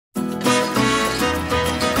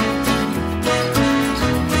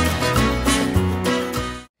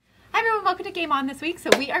Game On this week.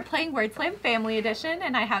 So we are playing Word Slam Family Edition,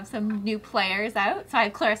 and I have some new players out. So I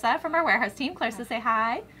have Clarissa from our warehouse team. Clarissa, say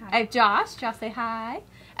hi. I have Josh. Josh, say hi.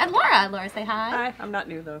 And Laura. Laura, say hi. Hi. I'm not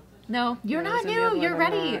new though. No, you're not new. You're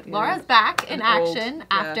ready. Not, yeah. Laura's back in I'm action old.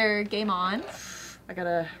 after Game On. I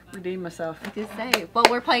gotta redeem myself. I did say. Well,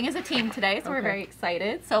 we're playing as a team today, so we're very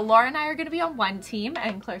excited. So Laura and I are going to be on one team,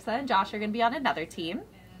 and Clarissa and Josh are going to be on another team.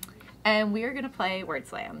 And we are going to play Word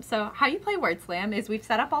Slam. So how you play Word Slam is we've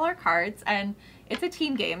set up all our cards, and it's a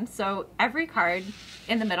team game. So every card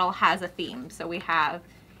in the middle has a theme. So we have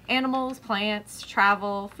animals, plants,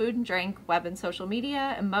 travel, food and drink, web and social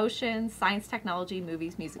media, emotions, science, technology,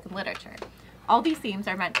 movies, music, and literature. All these themes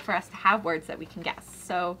are meant for us to have words that we can guess.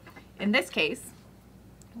 So in this case,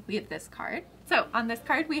 we have this card. So on this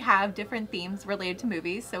card we have different themes related to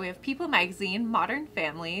movies. So we have People Magazine, Modern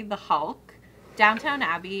Family, The Hulk, Downton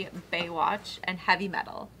Abbey, Baywatch, and heavy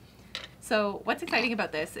metal. So what's exciting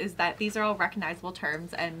about this is that these are all recognizable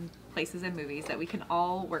terms and places in movies that we can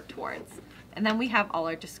all work towards. And then we have all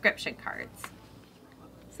our description cards.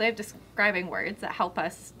 So they have describing words that help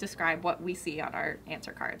us describe what we see on our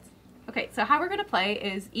answer cards. Okay, so how we're going to play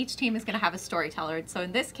is each team is going to have a storyteller. So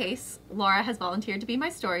in this case, Laura has volunteered to be my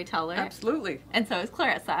storyteller. Absolutely. And so is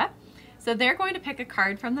Clarissa. So they're going to pick a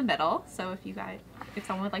card from the middle. So if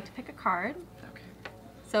someone would like to pick a card. Okay.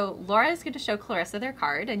 So Laura is going to show Clarissa their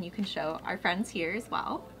card, and you can show our friends here as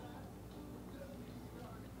well.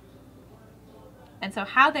 And so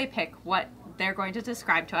how they pick what they're going to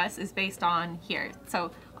describe to us is based on here.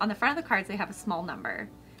 So on the front of the cards, they have a small number.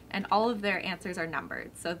 And all of their answers are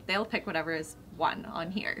numbered. So they'll pick whatever is 1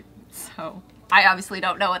 on here. So I obviously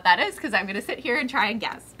don't know what that is because I'm going to sit here and try and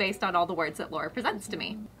guess based on all the words that Laura presents to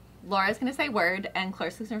me. Laura's going to say word and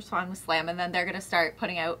Clarissa's going to respond with slam, and then they're going to start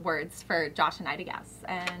putting out words for Josh and I to guess.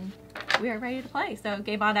 And we are ready to play. So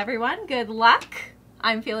game on, everyone. Good luck.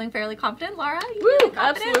 I'm feeling fairly confident. Laura, you feeling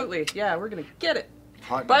confident? Absolutely. Yeah, we're going to get it.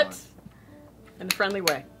 Hot but in a friendly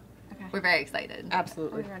way. We're very excited.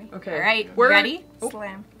 Absolutely. Ready? Okay. All right. Word. Ready?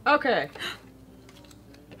 Slam. Okay.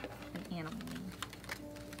 An animal.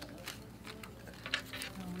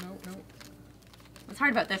 No. What's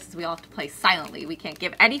hard about this is we all have to play silently. We can't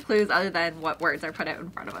give any clues other than what words are put out in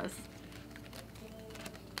front of us.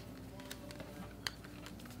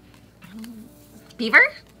 Beaver?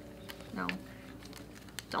 No.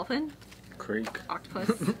 Dolphin? Creek. Octopus?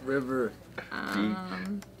 River.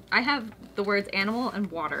 I have the words animal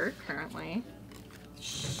and water currently.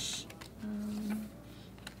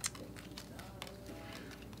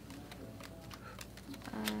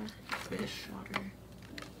 Fish. Water.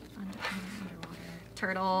 Underwater.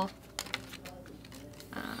 Turtle.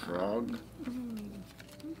 Frog.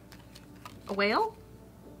 A whale?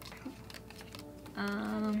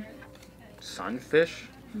 Sunfish.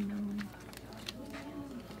 No.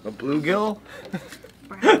 A bluegill.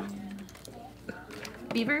 Brown.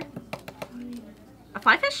 Beaver? A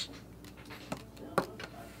flyfish?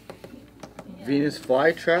 Venus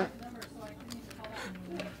flytrap.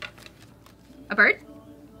 A bird?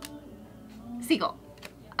 Seagull.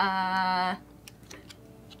 A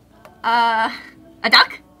duck? A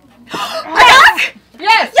duck?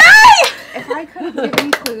 Yes! Yay! If I could give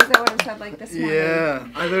any clues, I would have said like this morning. Yeah,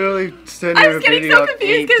 I literally stood I near was a getting video so of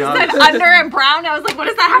confused 8 because it said ducks. under and brown. I was like, what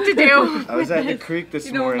does that have to do? I was at the creek this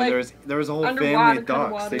You know, morning. like, there was a whole family underwater of kind of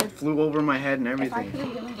ducks. water. They flew over my head and If I everything. could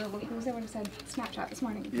have given verbal clues, I would have said Snapchat this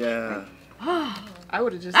morning. Yeah. I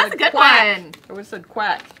would have just That's said a good quack. one. I would have said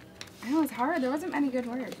quack. I know it's hard. There wasn't many good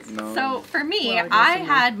words. No. So for me, Well, I guess I I'm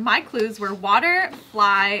had my clues were water,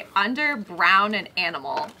 fly, under, brown, and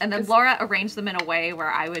animal. And then Laura arranged them in a way where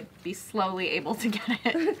I would be slowly able to get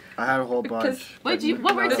it. I had a whole bunch.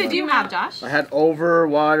 What words did you have, Josh? I had over,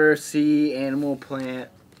 water, sea, animal, plant,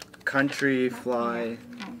 country, fly.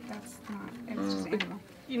 No, that's not. It was just animal.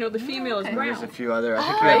 You know, the female is Okay. brown. There's a few other. I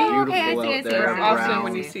think Oh, we have okay, beautiful I see, I out see, there. I see. Often brown.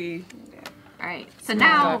 when you see All right, so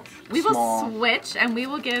now we will Small. switch and we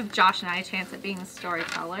will give Josh and I a chance at being the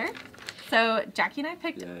storyteller. So Jackie and I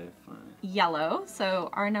picked Yeah, fine. yellow,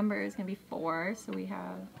 so our number is going to be 4, so we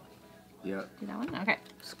have Yep. that one? Okay.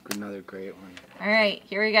 It's another great one. All right,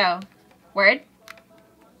 here we go. Word?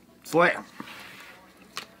 Slam.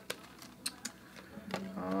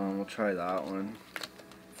 We'll try that one.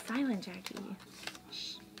 Silent, Jackie.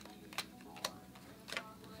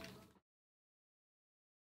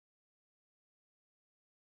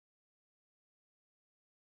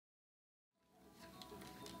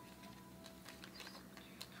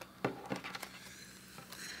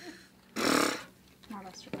 Not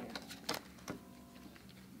Australia.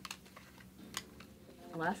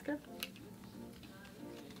 Alaska.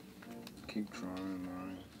 Keep drawing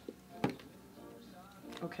mine.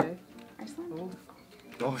 Okay. Iceland? Old.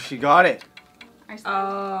 Oh, she got it. Iceland?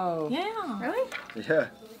 Oh. Yeah. Really? Yeah.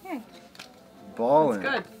 Hey. Ballin'.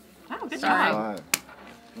 That's good. Oh, good Sorry. job.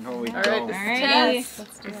 5. No, we All right, don't. this is Alrighty. tense.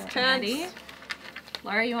 Let's do it. Ready?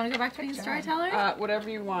 Laura, you want to go back to being storyteller? Whatever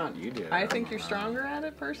you want. You did. I think you're stronger at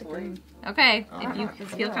it, personally. Okay, if you The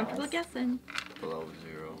feel comfortable zeros. guessing. Below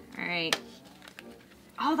 0. All right.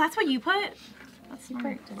 Oh, that's what you put? That's You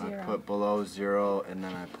smart. put I 0. put below 0, and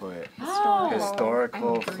then I put Oh.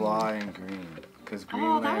 historical and green. fly and green. Because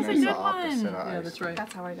Oh, that was Greenland a is the good one. opposite of Yeah, ice. that's right.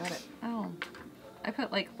 That's how I got it. Oh. I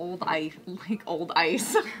put like old ice. Like old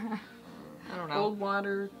ice. I don't know. Old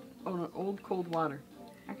water. Oh no, old cold water.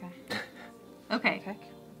 Okay. Okay. Pick.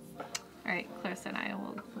 All right, Clarissa and I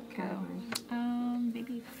will go. Category.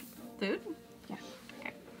 Maybe food? Yeah.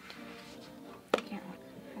 Okay. I can't look.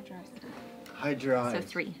 I draw. Hide your eyes. So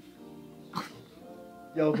 3.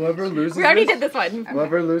 Yo, whoever loses We already this, did this one.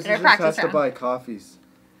 whoever loses In our this has practice to round. buy coffees.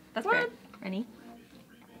 That's What? fair. Ready?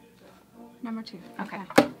 Number 2. Okay.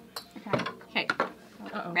 Okay. Okay.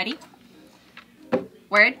 Uh-oh. Ready?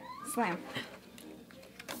 Word? Slam.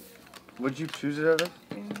 What'd you choose it out of?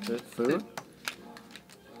 The food?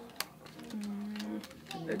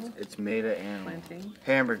 It's made of animal. Plantain.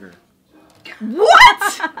 Hamburger.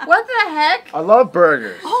 What? What the heck? I love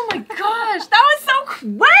burgers. Oh my gosh, that was so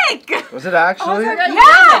quick! Was it actually?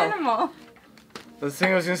 Yeah! Animal. The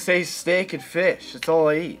thing I was gonna say steak and fish. That's all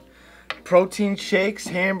I eat. Protein shakes,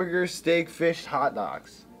 hamburgers, steak, fish, hot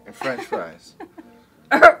dogs, and French fries.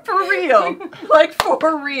 For real. Like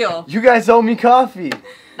for real. You guys owe me coffee.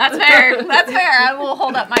 That's fair. That's fair. I will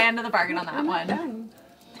hold up my end of the bargain on that one. Done.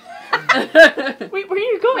 Wait, where are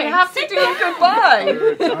you going? We have to do a goodbye.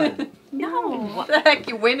 We're done. No. What the heck?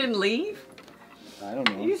 You win and leave? I don't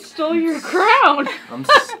know. You stole your crown. I'm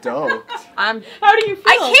stoked. I'm. How do you feel?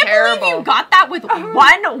 I can't Terrible. believe you got that with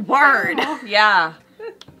one word. Yeah.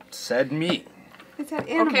 Said meat. It said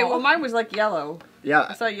animal. Okay. Well, mine was like yellow. Yeah.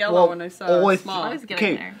 I saw yellow when I saw only small. I was getting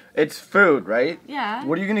Okay, there. it's food, right? Yeah.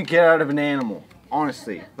 What are you gonna get out of an animal?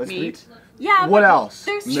 Honestly, let's Meat. Yeah. What but else?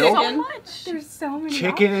 There's Milk? so much. There's so many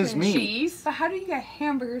Chicken is options. meat. Cheese. But how do you get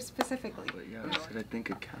hamburgers specifically? Yeah, I said I think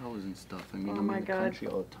of cows and stuff. I mean, Oh I'm my in the God. country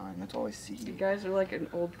all the time. That's all I see. You guys are like an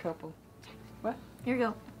old couple. Here you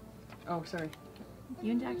go. Oh, sorry.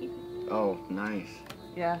 You and Jackie. Oh, nice.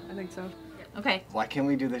 Yeah, I think so. Okay. Why can't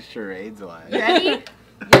we do the charades live? You ready?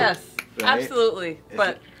 Yes, Right? absolutely. Is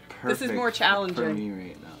But it this is perfect more for challenging. me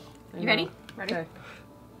right now. I You ready? know. Ready? Okay.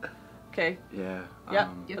 Okay. Yeah. Yep.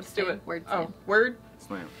 You have Let's to do say it. word Oh, slam. word.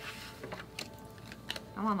 Slam.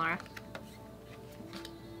 Come on, Laura.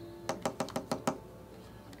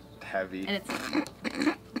 Heavy. And it's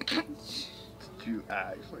Did you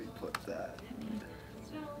actually put that?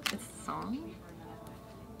 song.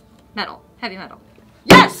 Metal. Heavy metal.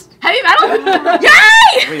 Yes. Heavy metal.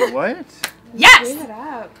 Yay! Wait, what? Give Yes. it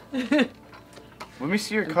up. Let me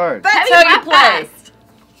see your card. That's Heavy how you rap play. fast.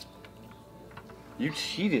 You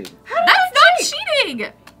cheated. That's not cheating.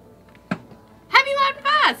 Heavy, loud, and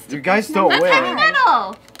fast. You guys don't That's win. heavy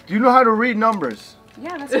metal. Do you know how to read numbers?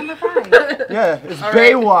 Yeah, that's number 5. Yeah, it's All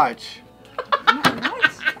right. Baywatch.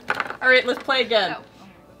 What? All right, let's play again. So,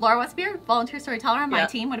 Laura wants to be our volunteer storyteller on my Yeah.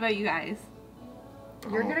 team. What about you guys?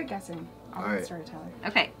 You're Oh. good at guessing. I'll be Alright. the storyteller.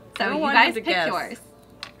 Okay, I so don't you want guys you to pick guess. yours. Do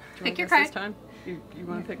you Pick wanna your guess this card. time? You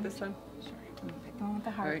want to pick this time? Sure. I'm gonna pick the one with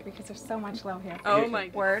the heart Alright. because there's so much love here. Oh my.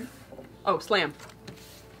 Word. Oh, slam.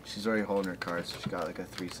 She's already holding her card, so she got like a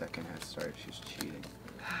 3-second head start. She's cheating.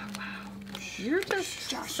 You're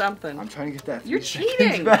just something. I'm trying to get that. You're 3 seconds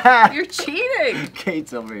cheating. back. You're cheating.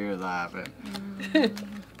 Kate's over here laughing.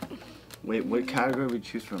 Wait, what category we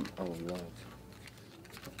choose from? Oh, love.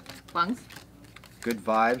 Lungs. Good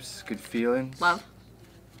vibes, good feelings. Love.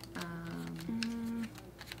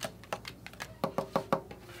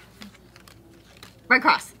 Red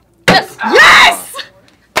Cross. Yes. Yes!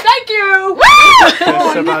 Thank you.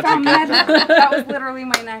 Just about to get that. That was literally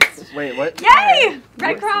my next. Wait, what? Yay!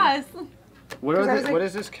 Red What? Cross. What, Because I was what like-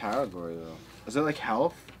 is this category though? Is it like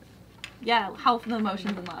health? Yeah, health and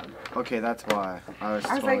emotions and love. Okay, that's why. I was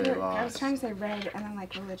I was totally like, lost. I was trying to say red and then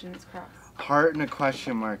like religion is cross. Heart and a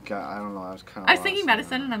question mark. I don't know. I was kind of. I was thinking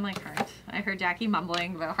medicine and I'm like, heart. I heard Jackie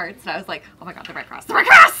mumbling about hearts and I was like, oh my god, the Red Cross. The Red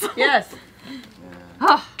Cross! Yes.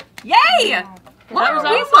 Oh, yay! Wow. Laura, That was we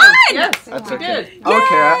awesome. won! Yes. That's You okay. did.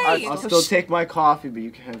 Okay, Yay! I'll still take my coffee, but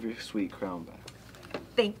you can have your sweet crown back.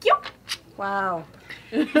 Thank you. Wow.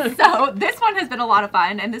 So this one has been a lot of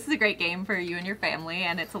fun, and this is a great game for you and your family,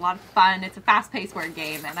 and it's a lot of fun. It's a fast-paced word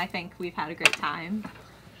game, and I think we've had a great time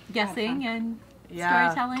guessing and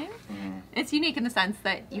storytelling. It's unique in the sense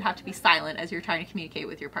that you have to be silent as you're trying to communicate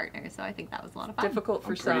with your partner. So I think that was a lot of fun. Difficult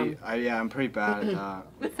for some. I'm pretty bad at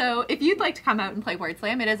that. So if you'd like to come out and play Word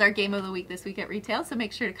Slam, it is our game of the week this week at retail. So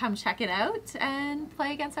make sure to come check it out and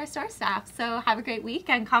play against our store staff. So have a great week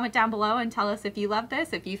and comment down below and tell us if you love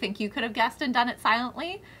this, if you think you could have guessed and done it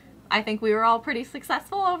silently. I think we were all pretty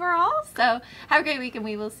successful overall. So have a great week and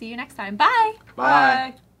we will see you next time. Bye.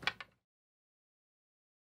 Bye. Bye.